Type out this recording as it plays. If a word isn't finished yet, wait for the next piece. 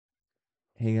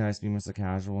Hey guys, me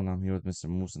Mr.Casual, and I'm here with Mr.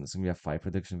 Moose, and this is gonna be a fight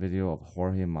prediction video of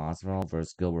Jorge Masvidal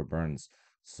versus Gilbert Burns.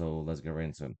 So let's get right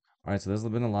into it. All right, so there's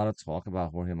been a lot of talk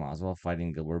about Jorge Masvidal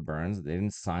fighting Gilbert Burns. They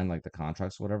didn't sign like the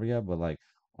contracts or whatever yet, but like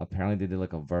apparently they did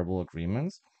like a verbal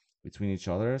agreement between each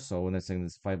other. So when they're saying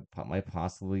this fight might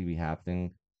possibly be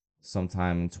happening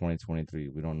sometime in 2023,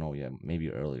 we don't know yet,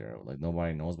 maybe earlier. Like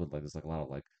nobody knows, but like there's like a lot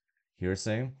of like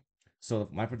hearsay. So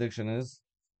my prediction is.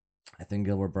 I think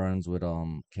Gilbert Burns would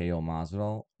KO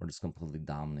Masvidal or just completely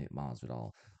dominate Masvidal.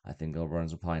 I think Gilbert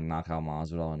Burns would probably knock out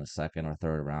Masvidal in the second or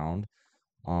third round.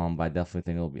 But I definitely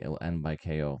think it'll end by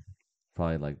KO,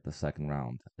 probably like the second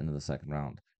round, into the second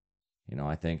round.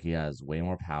 I think he has way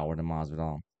more power than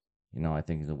Masvidal. I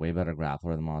think he's a way better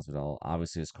grappler than Masvidal.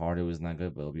 Obviously, his cardio isn't that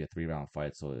good, but it'll be a 3 round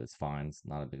fight, so it's fine. It's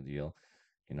not a big deal.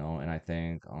 And I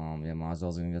think yeah,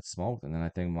 Masvidal's gonna get smoked, and then I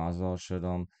think Masvidal should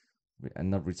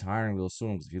end up retiring real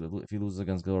soon because if he loses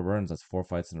against Gilbert Burns, that's 4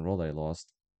 fights in a row that he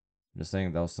lost. I'm just saying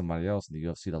if that was somebody else in the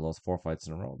UFC that lost 4 fights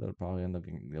in a row, they'll probably end up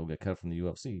they'll get cut from the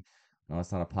UFC. Now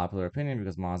that's not a popular opinion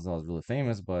because Masvidal is really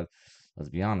famous, but let's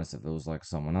be honest, if it was like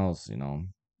someone else,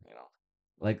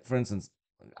 like for instance,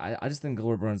 I just think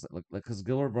Gilbert Burns like because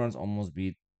Gilbert Burns almost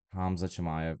beat Hamza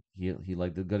Chimaev. He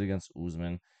like did good against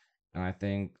Usman, and I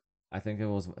think if it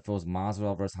was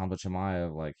Masvidal versus Hamza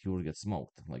Chimaev, like he would get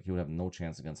smoked. Like he would have no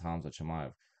chance against Hamza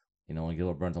Chimaev. And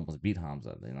Gilbert Burns almost beat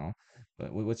Hamza.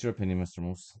 But what's your opinion, Mr.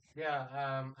 Moose? Yeah,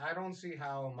 I don't see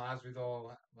how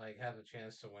Masvidal like had a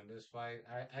chance to win this fight.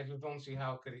 I just don't see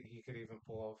how he could even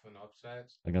pull off an upset.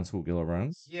 Against who? Gilbert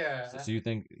Burns? So, Yeah, so you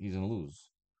think he's gonna lose?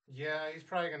 yeah, he's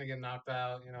probably gonna get knocked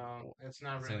out. It's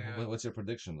not I'm really saying, a what's your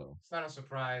prediction though? it's not a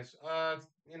surprise.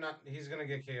 He's gonna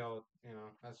get KO'd.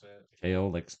 That's it. KO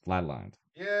like flatlined.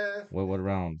 Yeah, What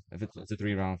round? If it's a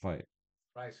 3 round fight,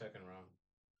 probably second round.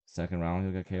 second round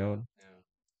he'll get Yeah, KO'd. yeah,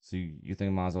 So you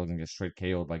think Masvidal can get straight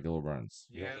KO'd by Gilbert Burns?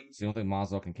 yeah. So you don't think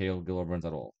Masvidal can KO Gilbert Burns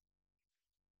at all?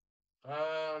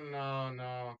 No,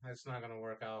 no, it's not gonna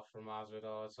work out for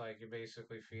Masvidal. It's like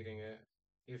you're feeding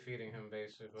him To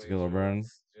basically. Gilbert So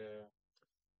Burns?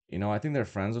 yeah. I think they're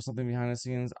friends or something behind the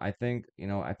scenes. I think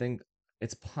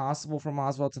it's possible for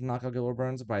Masvidal to knock out Gilbert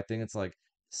Burns, but I think it's like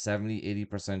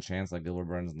 70-80% chance that Gilbert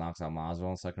Burns knocks out Masvidal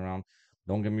in the second round.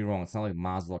 Don't get me wrong, it's not like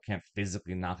Masvidal can't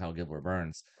physically knock out Gilbert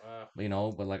Burns.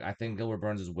 But like I think Gilbert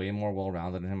Burns is way more well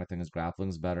rounded than him. I think his grappling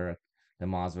is better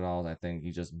than Masvidal. I think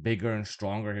he's just bigger and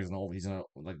stronger. He's gonna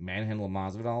like manhandle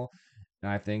Masvidal.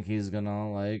 And I think he's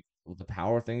gonna like with the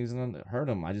power thing, he's gonna hurt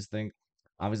him. I just think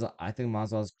obviously I think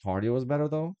Masvidal's cardio is better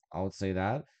though. I would say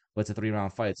that, but it's a 3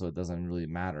 round fight, so it doesn't really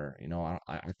matter.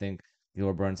 I think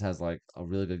Gilbert Burns has like a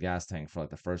really good gas tank for like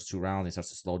the first 2 rounds. He starts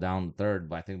to slow down the third,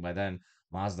 but I think by then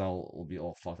Masvidal will be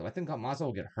all fucked up. I think Masvidal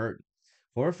will get hurt.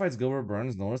 Whoever fights Gilbert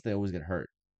Burns, notice they always get hurt.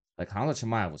 Like Hamza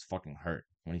Chimaev was fucking hurt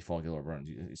when he fought Gilbert Burns.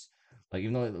 Like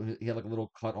even though he had like a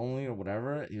little cut only or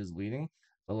whatever, he was bleeding,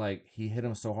 but like he hit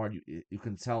him so hard, you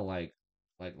can tell like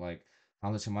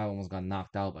Hamza Chimaev almost got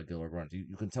knocked out by Gilbert Burns.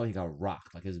 You can tell he got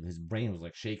rocked. Like his brain was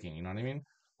like shaking. You know what I mean?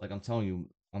 Like I'm telling you,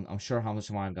 I'm sure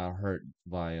Hamza Chimaev got hurt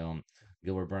by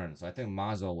Gilbert Burns. So I think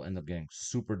Masvidal will end up getting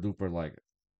super duper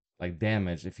like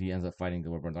damaged if he ends up fighting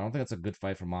Gilbert Burns. I don't think it's a good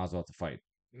fight for Masvidal to fight.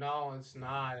 No, it's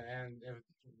not. And if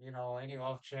any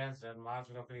off chance that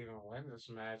Masvidal could even win this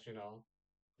match,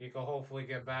 he could hopefully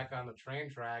get back on the train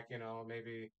track.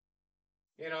 Maybe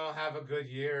have a good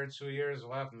year, 2 years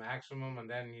left maximum, and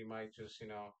then he might just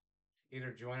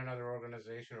either join another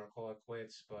organization or call it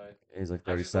quits. But He's like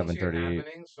I just don't 37, see it 38.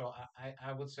 happening. So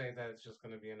I would say that it's just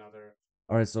going to be another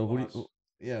All right, so loss.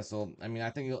 yeah, so I mean, I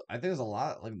think there's a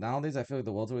lot like nowadays. I feel like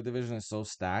the welterweight division is so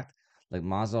stacked. Like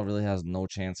Masvidal really has no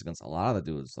chance against a lot of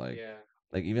the dudes. Yeah.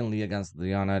 Like even Lee against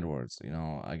Leon Edwards.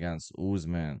 Against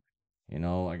Usman.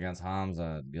 Against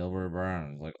Hamza, Gilbert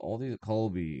Burns. Like all these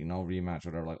Colby. Rematch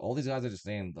whatever. Like all these guys are just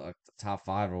saying like the top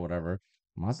five or whatever.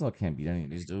 Masvidal can't beat any of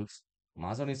these dudes.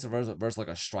 Masvidal needs to verse like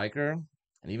a striker,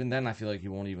 and even then, I feel like he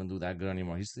won't even do that good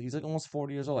anymore. He's like almost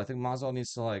 40 years old. I think Masvidal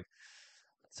needs to like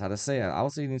it's how to say it. I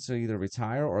would say he needs to either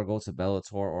retire or go to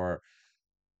Bellator or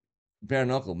bare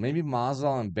knuckle. Maybe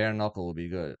Masvidal and bare knuckle would be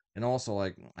good. And also,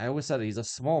 like I always said, he's a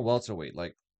small welterweight.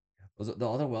 Like the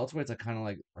other welterweights are kind of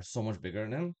like are so much bigger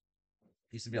than him.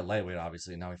 He used to be a lightweight,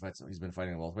 obviously. Now he's been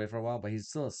fighting a welterweight for a while, but he's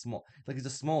still a small. Like he's a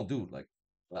small dude. Like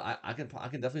I can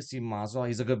definitely see Masvidal.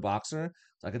 He's a good boxer,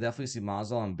 so I could definitely see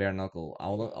Masvidal on bare knuckle. I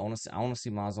want to see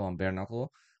Masvidal on bare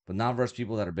knuckle, but not versus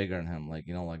people that are bigger than him. Like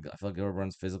I feel like Gilbert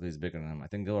Burns physically is bigger than him. I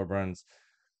think Gilbert Burns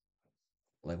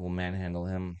like will manhandle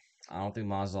him. I don't think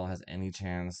Masvidal has any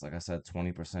chance. Like I said,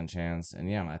 20% chance. And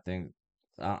yeah, I think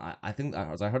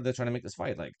as I heard they're trying to make this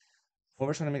fight. Like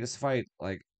whoever's trying to make this fight,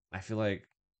 like I feel like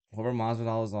whoever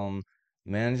Masvidal is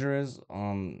Manager is,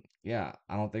 yeah,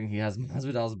 I don't think he has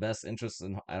Masvidal's best interests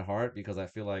at heart because I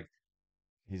feel like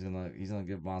he's gonna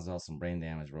give Masvidal some brain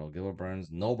damage, bro. Gilbert Burns,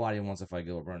 nobody wants to fight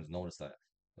Gilbert Burns. Notice that.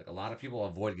 Like a lot of people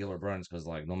avoid Gilbert Burns because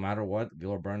like no matter what,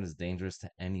 Gilbert Burns is dangerous to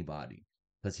anybody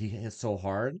because he hits so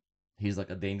hard. He's like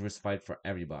a dangerous fight for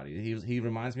everybody. He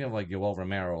reminds me of like Yoel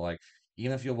Romero. Like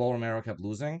even if Yoel Romero kept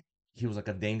losing, he was like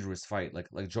a dangerous fight. Like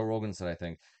Joe Rogan said, I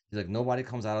think he's like nobody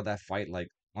comes out of that fight like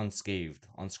unscathed,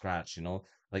 unscratched.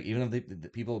 Like even if the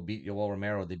people beat Yoel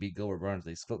Romero, they beat Gilbert Burns,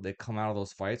 they come out of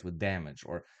those fights with damage.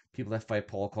 Or people that fight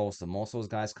Paul Costa, most of those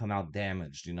guys come out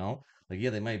damaged. Like yeah,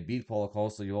 they might beat Paul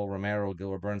Costa, Yoel Romero,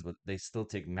 Gilbert Burns, but they still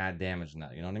take mad damage in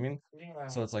that. You know what I mean? Yeah.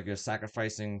 So it's like you're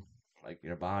sacrificing like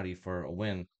your body for a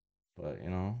win, but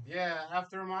Yeah,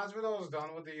 after Masvidal is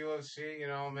done with the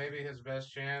UFC, maybe his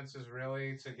best chance is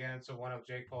really to get into one of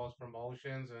Jake Paul's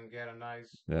promotions and yeah,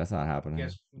 that's not happening.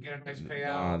 get a nice Nah,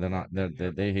 payout they're not. and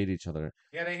then They hate each other.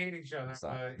 yeah, they hate each other, It's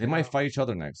not. but They might fight each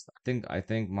other next. I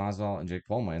think Masvidal and Jake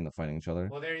Paul might end up fighting each other.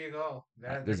 well, there you go.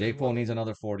 There Because just Jake Paul well, needs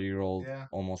another 40-year-old, yeah,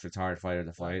 almost retired fighter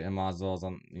to well, fight, and Masvidal's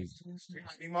on.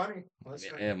 need money.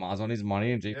 Listen, Yeah, Masvidal needs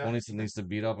money, and Jake yeah, Paul needs to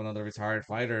beat up another retired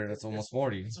fighter that's almost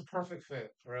 40. it's a perfect fit,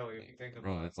 really, if you think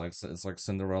Bro, about it. it's like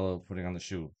Cinderella putting on the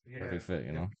shoe. Yeah, Perfect fit,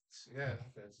 you yeah, know? yeah.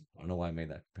 I don't know why I made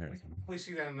that We comparison. can probably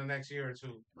see that in the next year or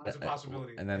two. Uh, It's a uh,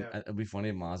 possibility. And then Yeah. it'd be funny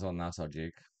if Masvidal knocks out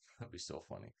Jake. That'd be so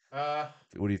funny. Uh,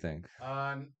 What do you think?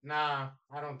 nah,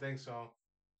 I don't think so.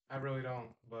 I really don't.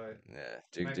 But Yeah,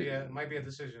 Jake. might be a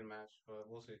decision match, but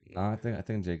we'll see. No, I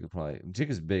think Jake could probably. Jake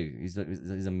is big. He's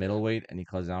a middleweight, and he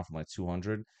cuts down from like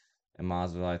 200. And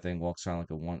Masvidal, I think, walks around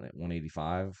like a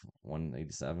 185,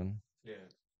 187. Yeah,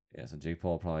 Yeah, so Jake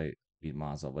Paul probably beat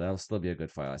Masvidal, but that'll still be a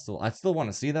good fight. I still want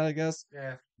to see that, I guess.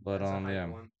 yeah. But That's a hype yeah.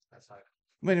 one. That's hype.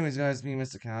 But anyways, guys, me,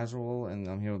 Mr. Casual, and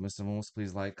I'm here with Mr. Moose.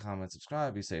 Please like, comment,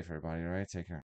 subscribe. Be safe, everybody. All right, take care.